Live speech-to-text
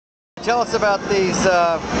tell us about these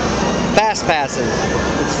fast passes.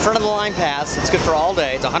 It's front of the line pass. It's good for all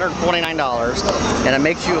day. It's $149, and it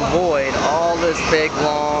makes you avoid all this big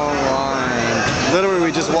long line. Literally,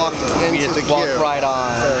 we just walked into the queue. Walked right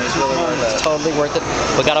on. So it's really worth it. It's totally worth it.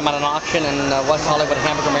 We got them at an auction in West Hollywood at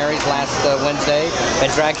Hamburger Mary's last Wednesday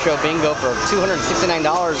at Drag Show Bingo for $269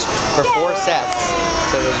 for 4 sets.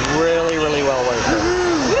 So it was really, really well worth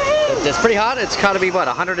it. It's pretty hot. It's got to be what,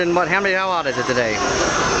 100 and what? How hot is it today?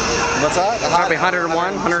 What's that? Probably 101,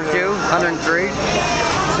 102, 103.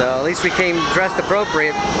 So at least we came dressed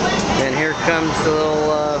appropriate. And here comes the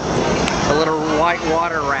little white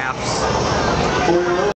water rafts.